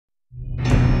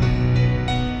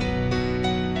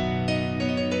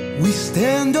We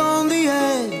stand on the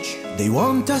edge, they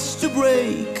want us to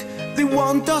break, they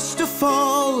want us to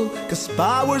fall, 'cause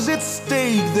power's at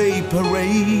stake, they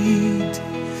parade,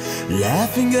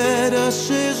 laughing at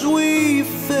us as we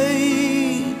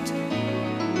fade.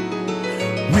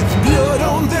 With blood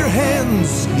on their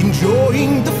hands,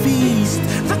 enjoying the feast,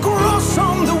 the cross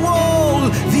on the wall,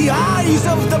 the eyes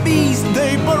of the beast,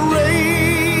 they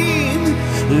parade,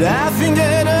 laughing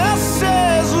at us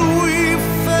as we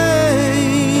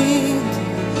fade.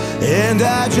 And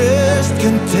I just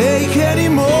can't take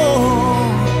anymore.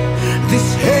 This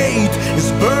hate is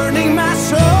burning my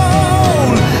soul.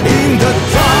 In the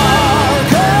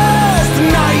darkest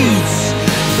nights,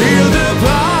 feel the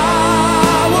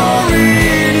power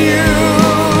in you.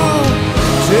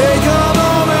 Take a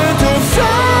moment of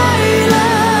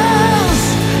silence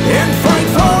and fight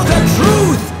for the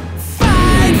truth.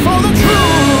 Fight for the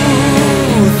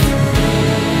truth.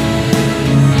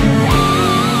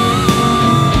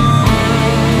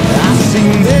 I've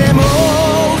seen them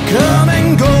all come and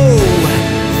go.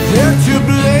 They're to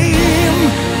blame.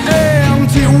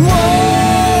 Empty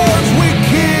words,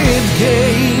 wicked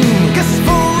game. 'Cause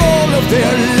for all of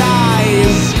their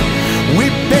lies, we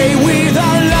pay with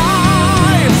our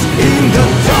lives. In the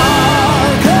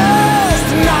darkest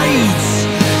nights,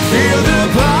 feel the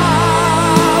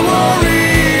power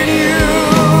in you.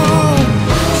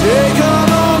 Take a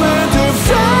moment of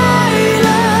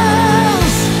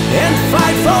silence and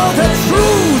fight for the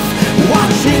truth.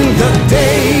 Watching the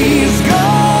days go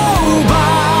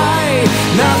by,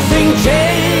 nothing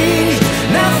changed,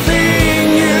 nothing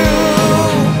new.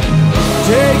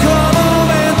 Take a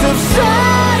moment of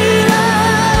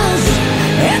silence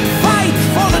and fight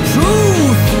for the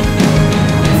truth.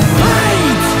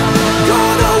 Fight,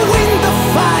 gonna win the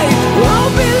fight. Oh,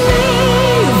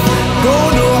 believe,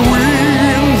 gonna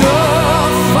win the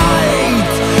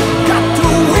fight. Got to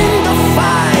win the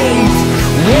fight.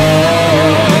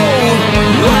 Whoa,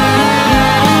 whoa.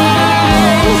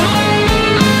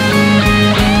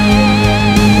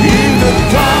 In the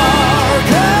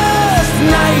darkest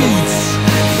nights,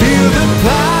 feel the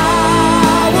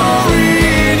power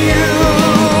in you.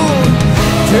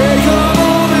 Take a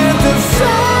moment of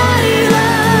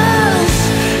silence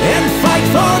and fight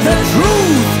for the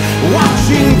truth.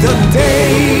 Watching the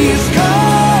days go